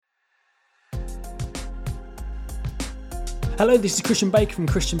Hello, this is Christian Baker from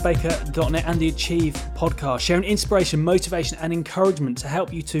christianbaker.net and the Achieve podcast, sharing inspiration, motivation and encouragement to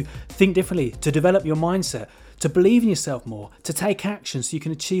help you to think differently, to develop your mindset, to believe in yourself more, to take action so you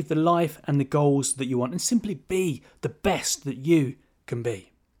can achieve the life and the goals that you want and simply be the best that you can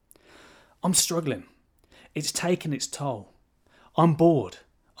be. I'm struggling. It's taken its toll. I'm bored.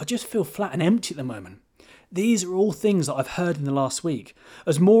 I just feel flat and empty at the moment. These are all things that I've heard in the last week,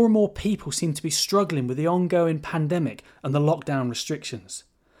 as more and more people seem to be struggling with the ongoing pandemic and the lockdown restrictions.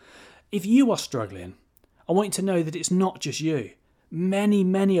 If you are struggling, I want you to know that it's not just you.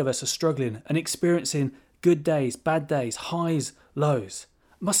 Many of us are struggling and experiencing good days, bad days, highs, lows,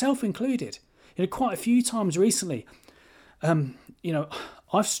 myself included. Quite a few times recently,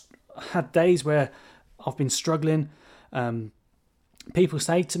 I've had days where I've been struggling. People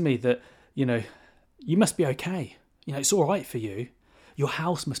say to me that, you must be okay. It's all right for you. Your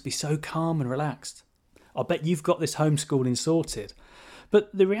house must be so calm and relaxed. I bet you've got this homeschooling sorted. But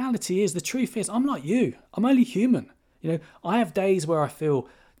the reality is, the truth is, I'm like you. I'm only human. I have days where I feel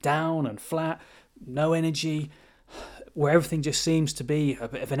down and flat, no energy, where everything just seems to be a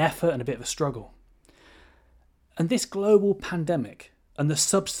bit of an effort and a bit of a struggle. And this global pandemic and the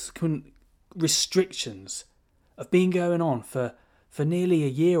subsequent restrictions have been going on for nearly a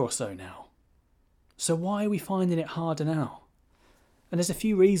year or so now. So why are we finding it harder now? And there's a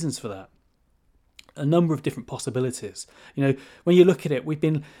few reasons for that. A number of different possibilities. When you look at it, we've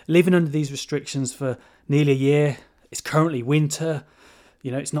been living under these restrictions for nearly a year. It's currently winter.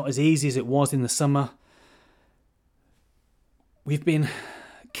 It's not as easy as it was in the summer. We've been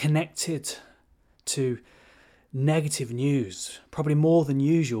connected to negative news, probably more than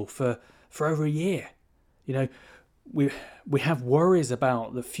usual for over a year. We have worries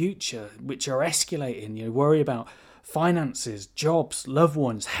about the future, which are escalating. Worry about finances, jobs, loved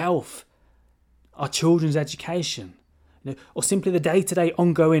ones, health, our children's education, or simply the day-to-day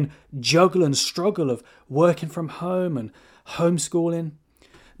ongoing juggle and struggle of working from home and homeschooling.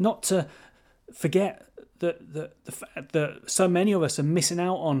 Not to forget the fact that so many of us are missing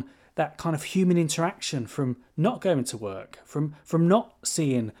out on that kind of human interaction from not going to work, from not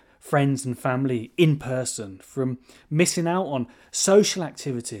seeing friends and family in person, from missing out on social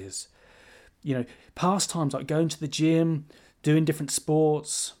activities, pastimes like going to the gym, doing different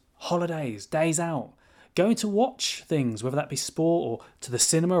sports, holidays, days out, going to watch things, whether that be sport or to the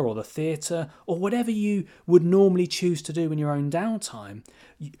cinema or the theatre or whatever you would normally choose to do in your own downtime.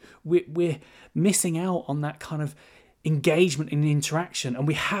 We're missing out on that kind of engagement and interaction, and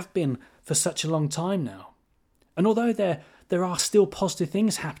we have been for such a long time now. And although there are still positive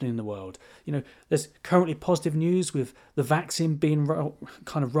things happening in the world. There's currently positive news with the vaccine being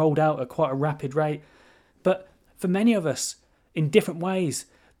rolled out at quite a rapid rate. But for many of us, in different ways,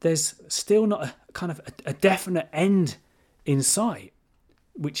 there's still not a definite end in sight,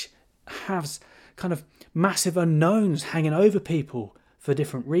 which has kind of massive unknowns hanging over people for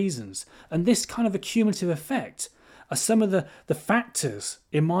different reasons. And this kind of accumulative effect are some of the factors,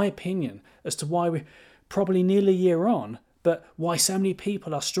 in my opinion, as to why we're probably nearly a year on, but why so many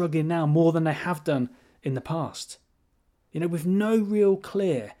people are struggling now more than they have done in the past. With no real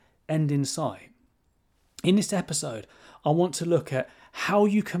clear end in sight. In this episode, I want to look at how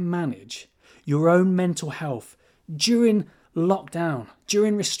you can manage your own mental health during lockdown,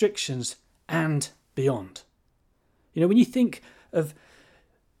 during restrictions, and beyond. When you think of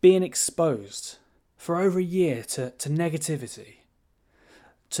being exposed for over a year to negativity,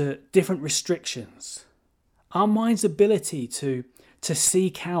 to different restrictions, our mind's ability to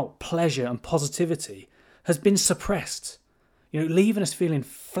seek out pleasure and positivity has been suppressed, leaving us feeling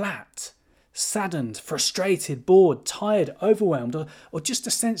flat, saddened, frustrated, bored, tired, overwhelmed, or just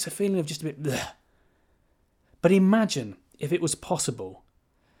a sense of feeling of just a bit bleh. But imagine if it was possible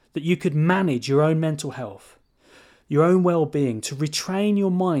that you could manage your own mental health, your own well-being, to retrain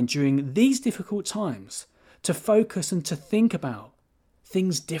your mind during these difficult times, to focus and to think about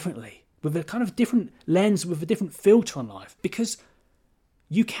things differently, with a kind of different lens, with a different filter on life, because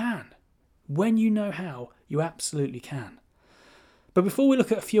you can. When you know how, you absolutely can. But before we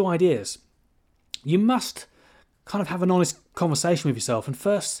look at a few ideas, you must kind of have an honest conversation with yourself and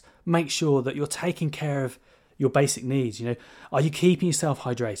first make sure that you're taking care of your basic needs. Are you keeping yourself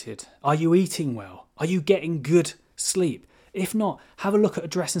hydrated? Are you eating well? Are you getting good sleep? If not, have a look at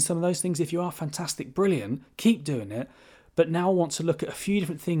addressing some of those things. If you are fantastic, brilliant, keep doing it. But now I want to look at a few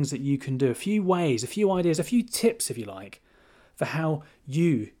different things that you can do, a few ways, a few ideas, a few tips, if you like, for how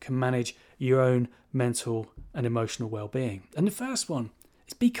you can manage your own mental and emotional well-being. And the first one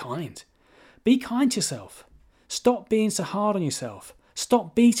is be kind. Be kind to yourself. Stop being so hard on yourself.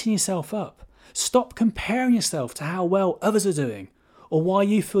 Stop beating yourself up. Stop comparing yourself to how well others are doing or why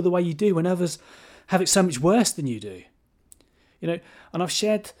you feel the way you do when others have it so much worse than you do. And I've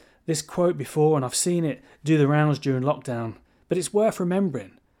shared this quote before and I've seen it do the rounds during lockdown, but it's worth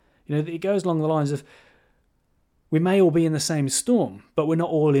remembering. That it goes along the lines of, we may all be in the same storm, but we're not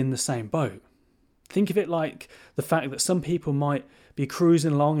all in the same boat. Think of it like the fact that some people might be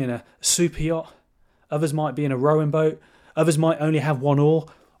cruising along in a super yacht, others might be in a rowing boat, others might only have one oar,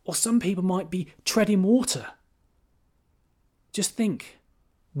 or some people might be treading water. Just think,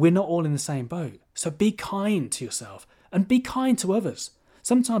 we're not all in the same boat. So be kind to yourself and be kind to others.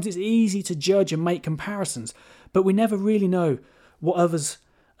 Sometimes it's easy to judge and make comparisons, but we never really know what others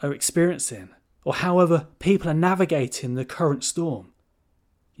are experiencing or how other people are navigating the current storm.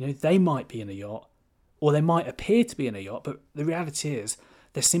 They might be in a yacht or they might appear to be in a yacht, but the reality is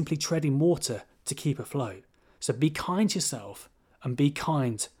they're simply treading water to keep afloat. So be kind to yourself and be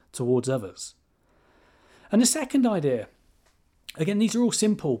kind towards others. And the second idea, again, these are all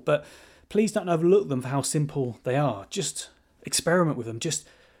simple, but please don't overlook them for how simple they are. Just experiment with them. Just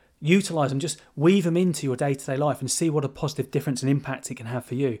utilise them. Just weave them into your day-to-day life and see what a positive difference and impact it can have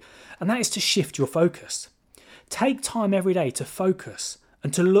for you. And that is to shift your focus. Take time every day to focus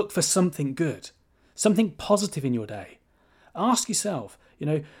and to look for something good, something positive in your day. Ask yourself,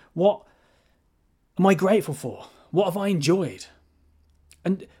 what am I grateful for? What have I enjoyed?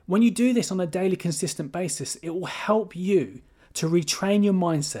 And when you do this on a daily, consistent basis, it will help you to retrain your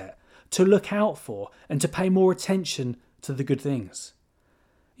mindset, to look out for and to pay more attention to the good things.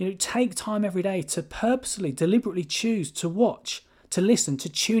 Take time every day to purposely, deliberately choose to watch, to listen, to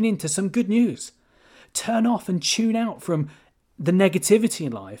tune in to some good news. Turn off and tune out from the negativity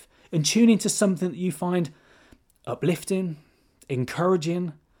in life and tune into something that you find uplifting,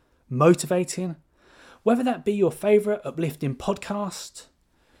 encouraging, motivating. Whether that be your favourite uplifting podcast,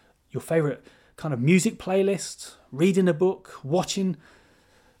 your favourite kind of music playlist, reading a book, watching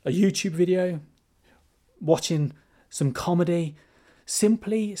a YouTube video, watching some comedy.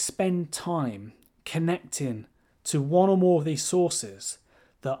 Simply spend time connecting to one or more of these sources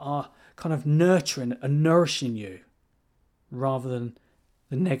that are kind of nurturing and nourishing you rather than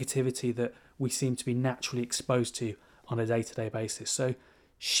the negativity that we seem to be naturally exposed to on a day-to-day basis. So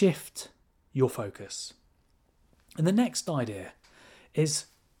shift your focus. And the next idea is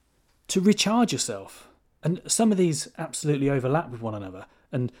to recharge yourself. And some of these absolutely overlap with one another,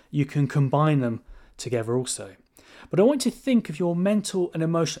 and you can combine them together also. But I want you to think of your mental and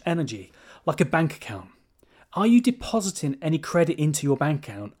emotional energy like a bank account. Are you depositing any credit into your bank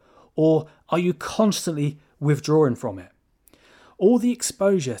account, or are you constantly withdrawing from it? All the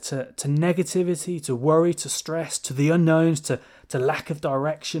exposure to negativity, to worry, to stress, to the unknowns, to lack of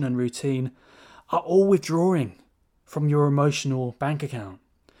direction and routine are all withdrawing from your emotional bank account.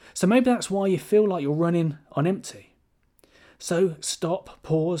 So maybe that's why you feel like you're running on empty. So stop,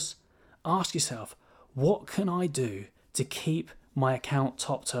 pause, ask yourself, what can I do to keep my account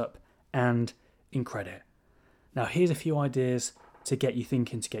topped up and in credit? Now here's a few ideas to get you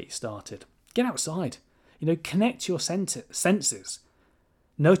thinking, to get you started. Get outside. Connect your senses.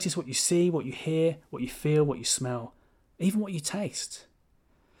 Notice what you see, what you hear, what you feel, what you smell, even what you taste.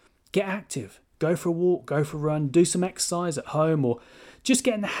 Get active. Go for a walk, go for a run, do some exercise at home, or just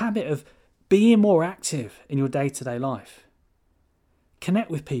get in the habit of being more active in your day-to-day life. Connect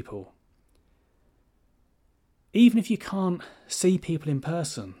with people. Even if you can't see people in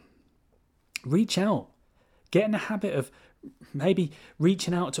person, reach out. Get in the habit of maybe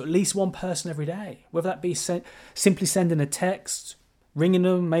reaching out to at least one person every day, whether that be simply sending a text, ringing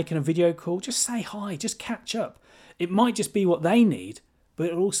them, making a video call. Just say hi, just catch up. It might just be what they need, but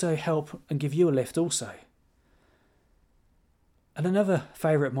it'll also help and give you a lift also. And another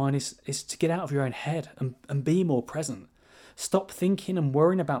favourite of mine is to get out of your own head and be more present. Stop thinking and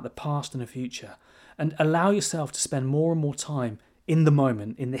worrying about the past and the future, and allow yourself to spend more and more time in the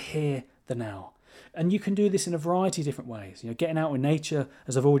moment, in the here, the now. And you can do this in a variety of different ways. Getting out in nature,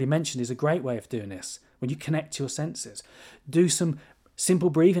 as I've already mentioned, is a great way of doing this. When you connect to your senses, do some simple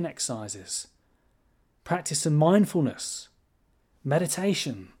breathing exercises, practice some mindfulness,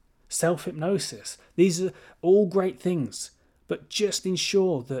 meditation, self-hypnosis. These are all great things, but just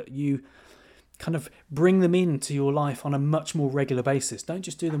ensure that you kind of bring them into your life on a much more regular basis. Don't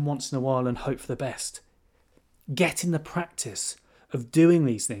just do them once in a while and hope for the best. Get in the practice of doing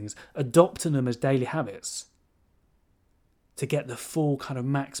these things, adopting them as daily habits to get the full kind of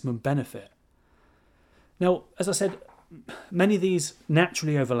maximum benefit. Now, as I said, many of these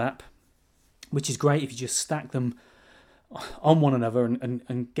naturally overlap, which is great if you just stack them on one another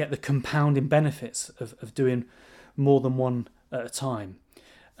and get the compounding benefits of doing more than one at a time.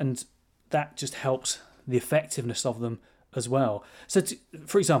 And that just helps the effectiveness of them as well. So,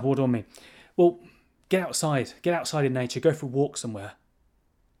 for example, what do I mean? Well, get outside in nature, go for a walk somewhere.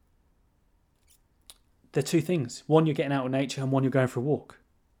 They're two things. One, you're getting out in nature, and one, you're going for a walk.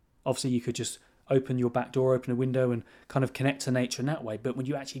 Obviously, you could just open your back door, open a window, and kind of connect to nature in that way. But when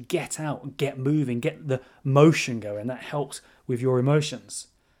you actually get out and get moving, get the motion going, that helps with your emotions.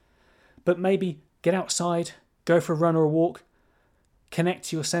 But maybe get outside, go for a run or a walk, connect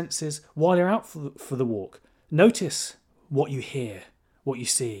to your senses while you're out for the walk. Notice what you hear, what you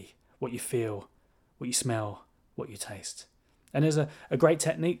see, what you feel, what you smell, what you taste. And there's a great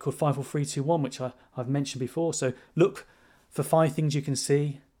technique called 5, 4, 3, 2, 1, which I've mentioned before. So look for 5 things you can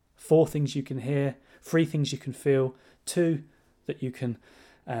see, 4 things you can hear, 3 things you can feel, 2 that you can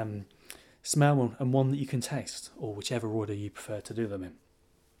smell, and 1 that you can taste, or whichever order you prefer to do them in.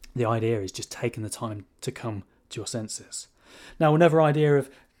 The idea is just taking the time to come to your senses. Now, another idea of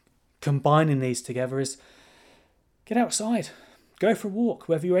combining these together is get outside. Go for a walk,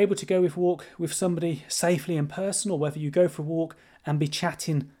 whether you're able to go with walk with somebody safely in person, or whether you go for a walk and be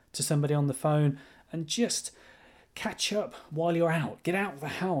chatting to somebody on the phone, and just catch up while you're out. Get out of the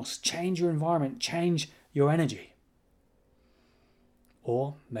house, change your environment, change your energy.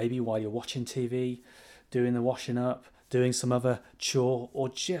 Or maybe while you're watching TV, doing the washing up, doing some other chore, or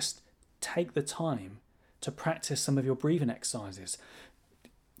just take the time to practice some of your breathing exercises.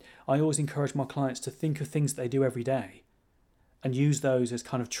 I always encourage my clients to think of things that they do every day and use those as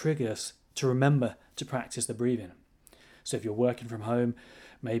kind of triggers to remember to practice the breathing. So if you're working from home,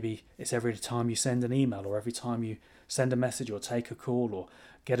 maybe it's every time you send an email, or every time you send a message, or take a call, or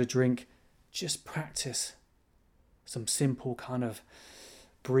get a drink. Just practice some simple kind of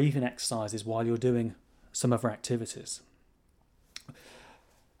breathing exercises while you're doing some other activities.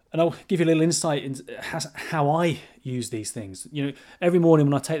 And I'll give you a little insight into how I use these things. Every morning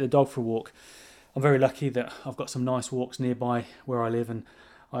when I take the dog for a walk, I'm very lucky that I've got some nice walks nearby where I live, and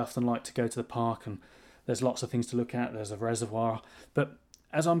I often like to go to the park, and there's lots of things to look at. There's a reservoir. But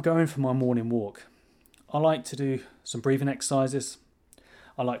as I'm going for my morning walk, I like to do some breathing exercises.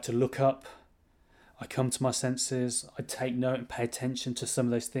 I like to look up. I come to my senses. I take note and pay attention to some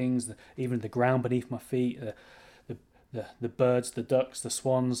of those things, even the ground beneath my feet, the birds, the ducks, the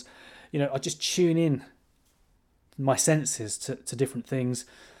swans. I just tune in my senses to different things.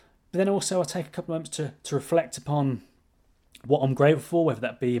 But then also I take a couple of moments to reflect upon what I'm grateful for, whether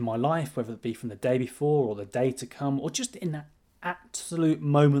that be in my life, whether it be from the day before or the day to come, or just in that absolute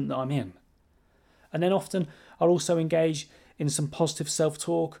moment that I'm in. And then often I'll also engage in some positive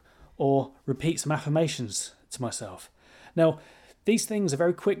self-talk or repeat some affirmations to myself. Now, these things are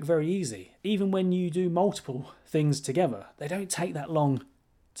very quick, very easy. Even when you do multiple things together, they don't take that long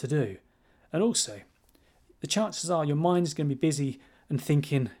to do. And also, the chances are your mind is going to be busy and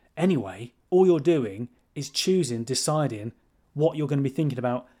thinking anyway. All you're doing is deciding what you're going to be thinking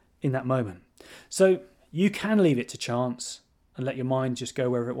about in that moment. So you can leave it to chance and let your mind just go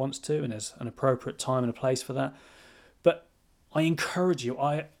wherever it wants to, and there's an appropriate time and a place for that. But I encourage you,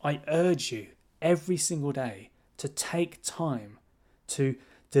 I urge you every single day to take time to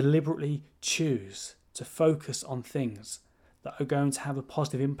deliberately choose to focus on things that are going to have a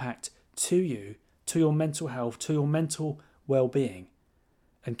positive impact to you, to your mental health, to your mental well-being,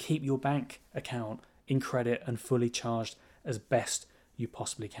 and keep your bank account in credit and fully charged as best you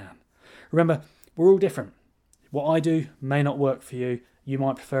possibly can. Remember, we're all different. What I do may not work for you. You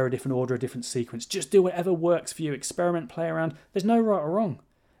might prefer a different order, a different sequence. Just do whatever works for you. Experiment, play around. There's no right or wrong.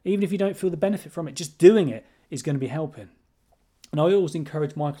 Even if you don't feel the benefit from it, just doing it is going to be helping. And I always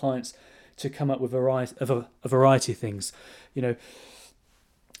encourage my clients to come up with a variety of things. The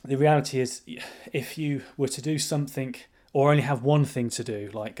reality is, if you were to do something or only have one thing to do,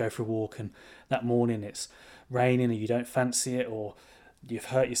 like go for a walk, and that morning it's raining and you don't fancy it, or you've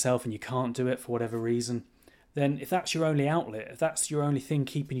hurt yourself and you can't do it for whatever reason, then if that's your only outlet, if that's your only thing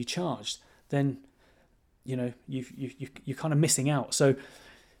keeping you charged, then you're kind of missing out. So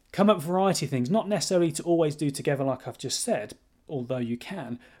come up with a variety of things, not necessarily to always do together like I've just said, although you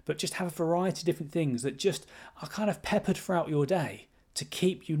can, but just have a variety of different things that just are kind of peppered throughout your day to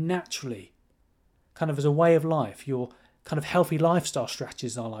keep you naturally, kind of as a way of life, your kind of healthy lifestyle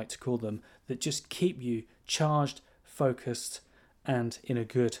strategies, I like to call them, that just keep you charged, focused, and in a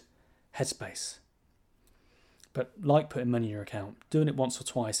good headspace. But like putting money in your account, doing it once or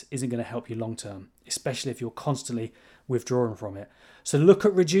twice isn't going to help you long term, especially if you're constantly withdrawing from it. So look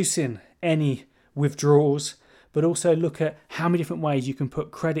at reducing any withdrawals, but also look at how many different ways you can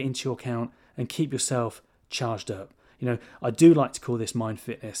put credit into your account and keep yourself charged up. I do like to call this mind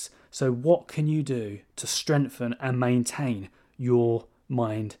fitness. So what can you do to strengthen and maintain your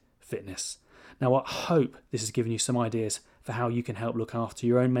mind fitness. Now, I hope this has given you some ideas for how you can help look after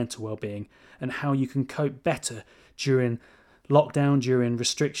your own mental well-being and how you can cope better during lockdown, during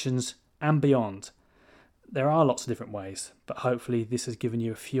restrictions and beyond. There are lots of different ways, but hopefully this has given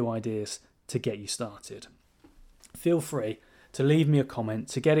you a few ideas to get you started. Feel free to leave me a comment,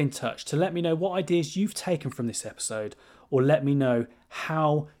 to get in touch, to let me know what ideas you've taken from this episode, or let me know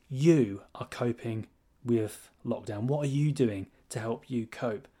how you are coping with lockdown. What are you doing to help you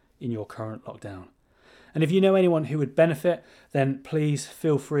cope in your current lockdown? And if you know anyone who would benefit, then please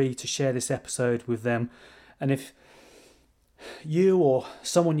feel free to share this episode with them. And if you or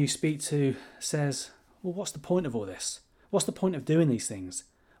someone you speak to says, well, what's the point of all this? What's the point of doing these things?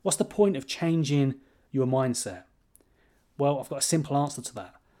 What's the point of changing your mindset? Well, I've got a simple answer to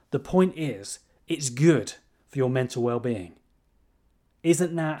that. The point is, it's good for your mental well-being.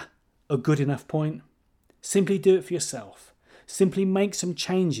 Isn't that a good enough point? Simply do it for yourself. Simply make some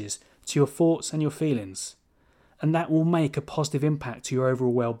changes to your thoughts and your feelings, and that will make a positive impact to your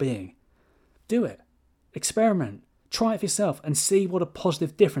overall well-being. Do it. Experiment. Try it for yourself and see what a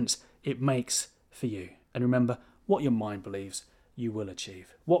positive difference it makes for you. And remember, what your mind believes, you will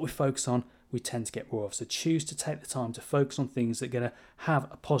achieve. What we focus on, we tend to get more of. So choose to take the time to focus on things that are going to have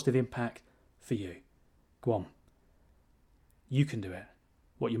a positive impact for you. Go on. You can do it.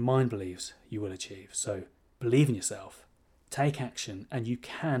 What your mind believes, you will achieve. So believe in yourself, take action, and you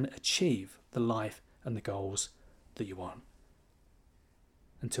can achieve the life and the goals that you want.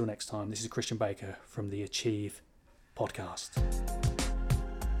 Until next time, this is Christian Baker from the Achieve podcast.